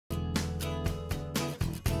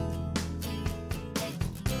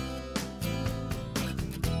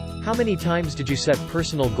How many times did you set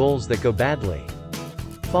personal goals that go badly?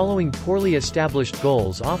 Following poorly established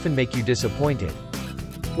goals often make you disappointed.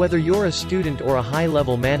 Whether you're a student or a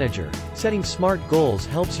high-level manager, setting SMART goals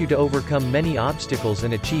helps you to overcome many obstacles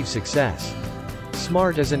and achieve success.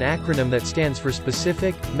 SMART is an acronym that stands for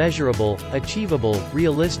specific, measurable, achievable,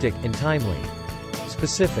 realistic, and timely.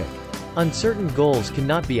 Specific. Uncertain goals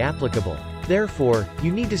cannot be applicable. Therefore,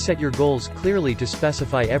 you need to set your goals clearly to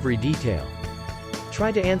specify every detail.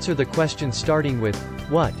 Try to answer the questions starting with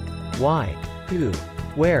what, why, who,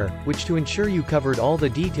 where, which to ensure you covered all the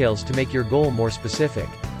details to make your goal more specific.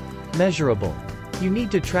 Measurable. You need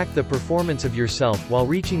to track the performance of yourself while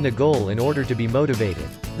reaching the goal in order to be motivated.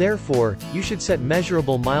 Therefore, you should set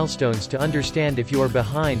measurable milestones to understand if you are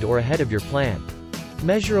behind or ahead of your plan.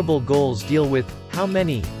 Measurable goals deal with how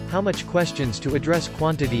many, how much questions to address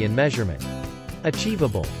quantity and measurement.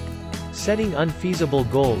 Achievable. Setting unfeasible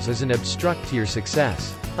goals is an obstruct to your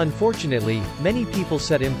success. Unfortunately, many people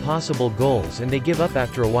set impossible goals and they give up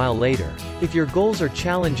after a while later. If your goals are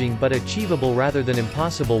challenging but achievable rather than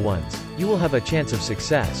impossible ones, you will have a chance of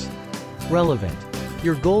success. Relevant.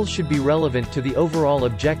 Your goals should be relevant to the overall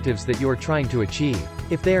objectives that you are trying to achieve.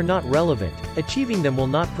 If they are not relevant, achieving them will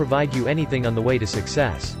not provide you anything on the way to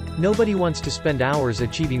success. Nobody wants to spend hours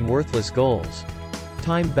achieving worthless goals.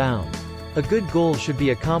 Time-bound. A good goal should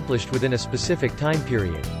be accomplished within a specific time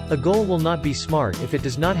period. A goal will not be SMART if it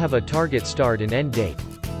does not have a target start and end date.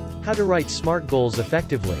 How to write SMART goals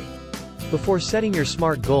effectively. Before setting your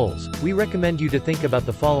SMART goals, we recommend you to think about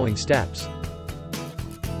the following steps.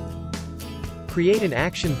 Create an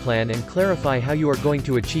action plan and clarify how you are going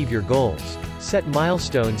to achieve your goals. Set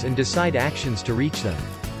milestones and decide actions to reach them.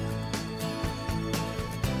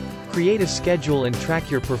 Create a schedule and track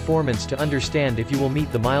your performance to understand if you will meet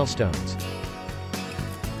the milestones.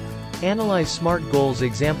 Analyze SMART goals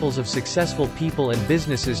examples of successful people and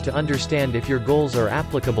businesses to understand if your goals are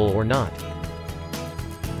applicable or not.